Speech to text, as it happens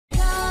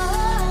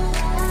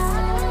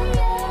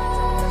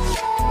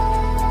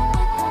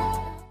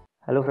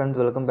Hello friends,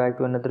 welcome back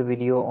to another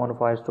video on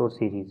Firestore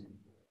series.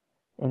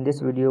 In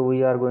this video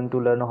we are going to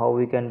learn how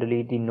we can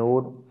delete the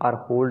node or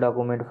whole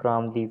document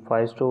from the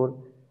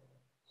Firestore.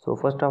 So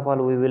first of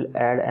all we will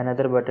add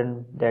another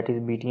button, that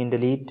is btn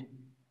delete.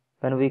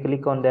 When we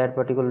click on that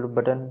particular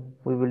button,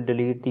 we will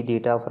delete the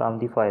data from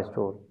the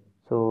Firestore.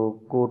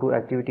 So go to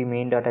activity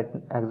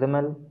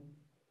main.xml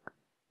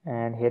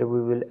and here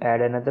we will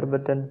add another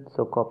button.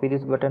 So copy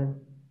this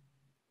button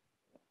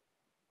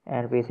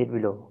and paste it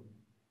below.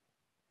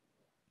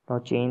 Now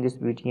change this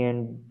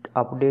btn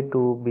update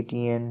to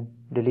btn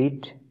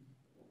delete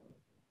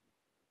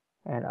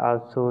and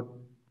also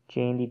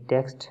change the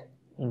text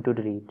into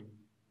delete.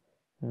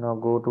 Now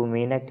go to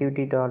main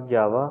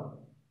activity.java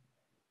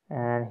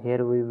and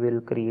here we will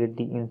create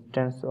the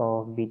instance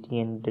of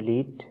btn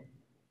delete.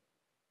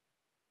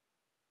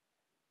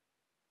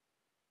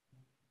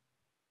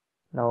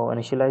 Now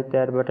initialize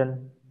that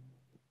button.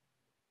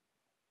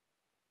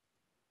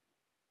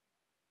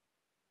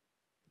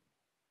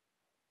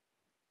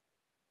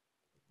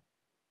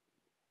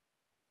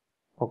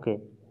 Okay,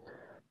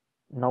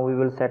 now we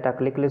will set a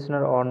click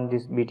listener on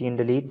this btn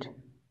delete.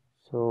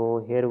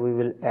 So here we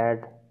will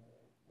add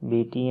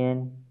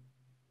btn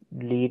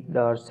delete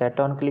set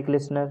on click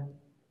listener,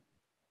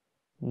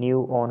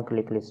 new on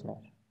click listener.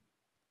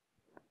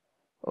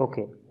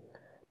 Okay,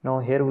 now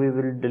here we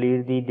will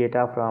delete the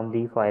data from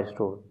the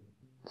Firestore.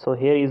 So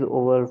here is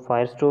our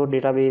Firestore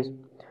database.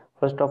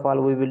 First of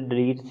all we will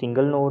delete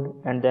single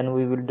node and then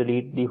we will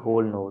delete the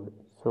whole node.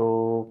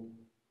 So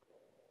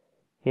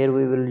here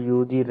we will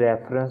use the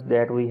reference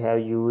that we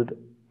have used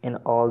in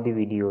all the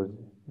videos,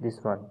 this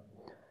one.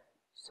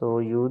 So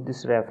use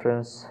this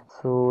reference.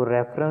 So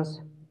reference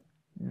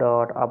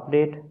dot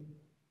update.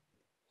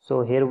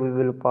 So here we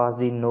will pass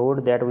the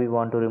node that we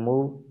want to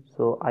remove.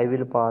 So I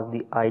will pass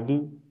the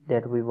ID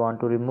that we want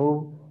to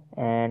remove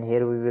and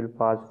here we will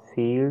pass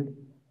field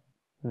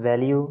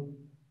value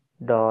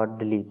dot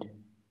delete.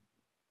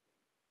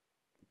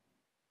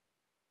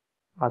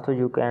 Also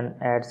you can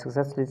add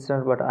success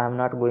listener, but I am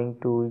not going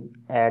to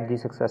add the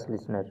success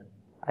listener.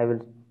 I will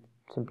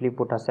simply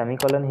put a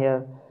semicolon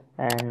here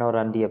and now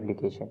run the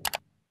application.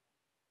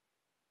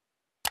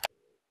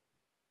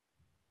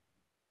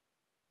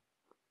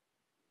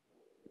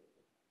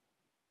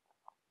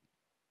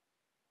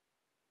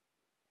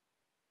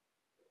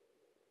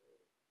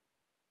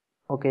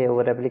 Okay,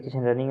 our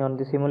application running on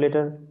the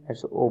simulator.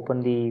 Let's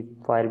open the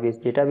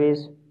Firebase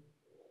database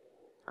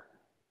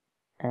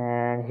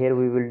and here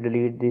we will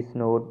delete this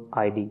node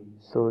ID.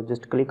 So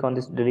just click on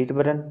this delete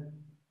button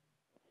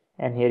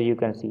and here you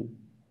can see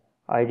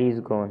ID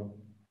is gone.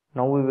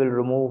 Now we will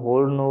remove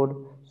whole node.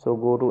 So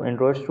go to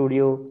Android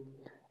Studio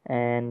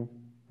and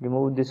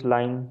remove this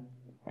line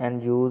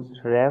and use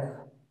ref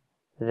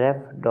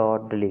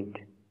dot delete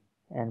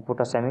and put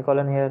a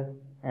semicolon here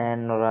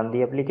and run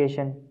the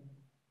application.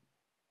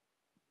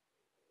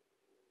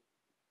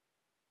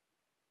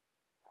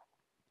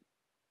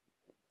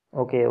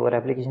 Okay, our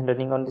application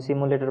running on the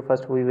simulator.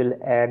 First we will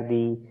add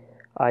the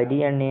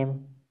ID and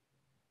name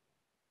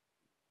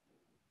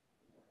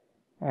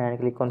and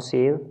click on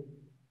save.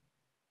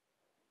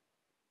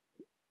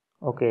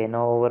 Okay,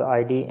 now our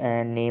ID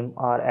and name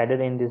are added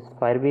in this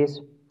Firebase.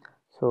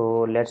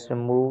 So let's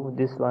remove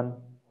this one.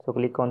 So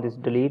click on this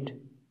delete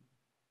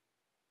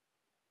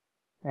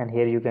and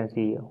here you can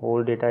see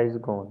whole data is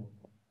gone.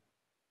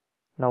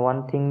 Now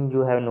one thing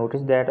you have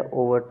noticed that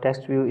our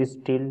text view is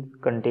still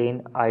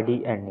contain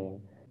ID and name.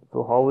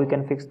 So how we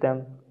can fix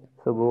them?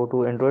 So go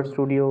to Android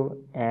Studio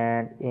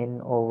and in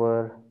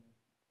our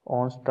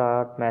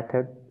onStart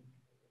method,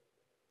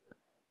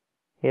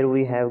 here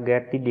we have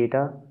get the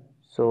data.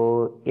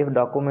 So if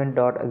document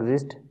dot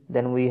exist,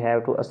 then we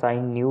have to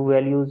assign new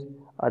values,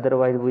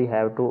 otherwise we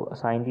have to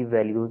assign the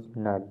values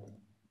null.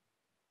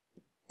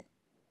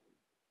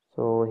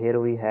 So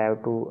here we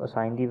have to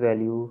assign the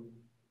value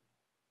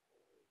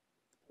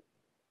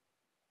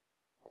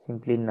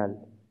simply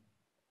null.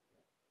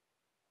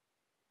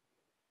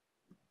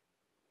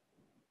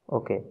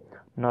 Okay,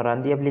 now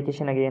run the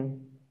application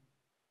again.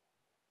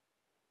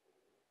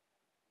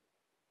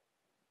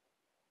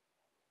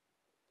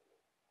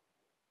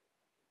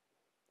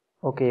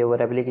 Okay,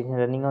 our application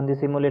running on the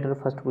simulator.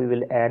 First we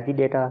will add the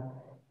data.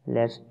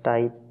 Let's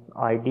type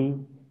ID,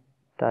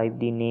 type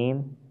the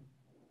name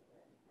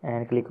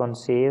and click on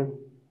save.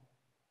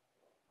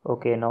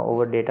 Okay, now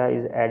our data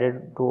is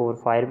added to our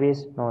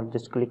Firebase. Now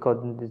just click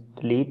on this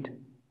delete.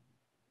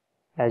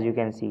 As you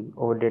can see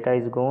our data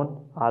is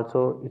gone,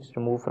 also it's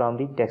removed from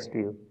the text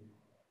view.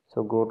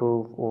 So go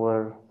to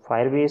our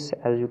Firebase.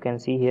 As you can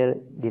see here,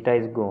 data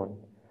is gone.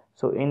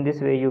 So in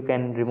this way you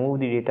can remove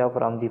the data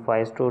from the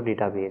Firestore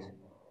database.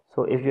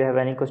 So if you have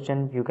any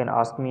question, you can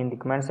ask me in the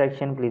comment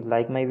section. Please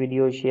like my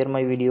video, share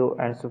my video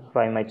and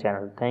subscribe my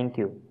channel. Thank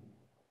you.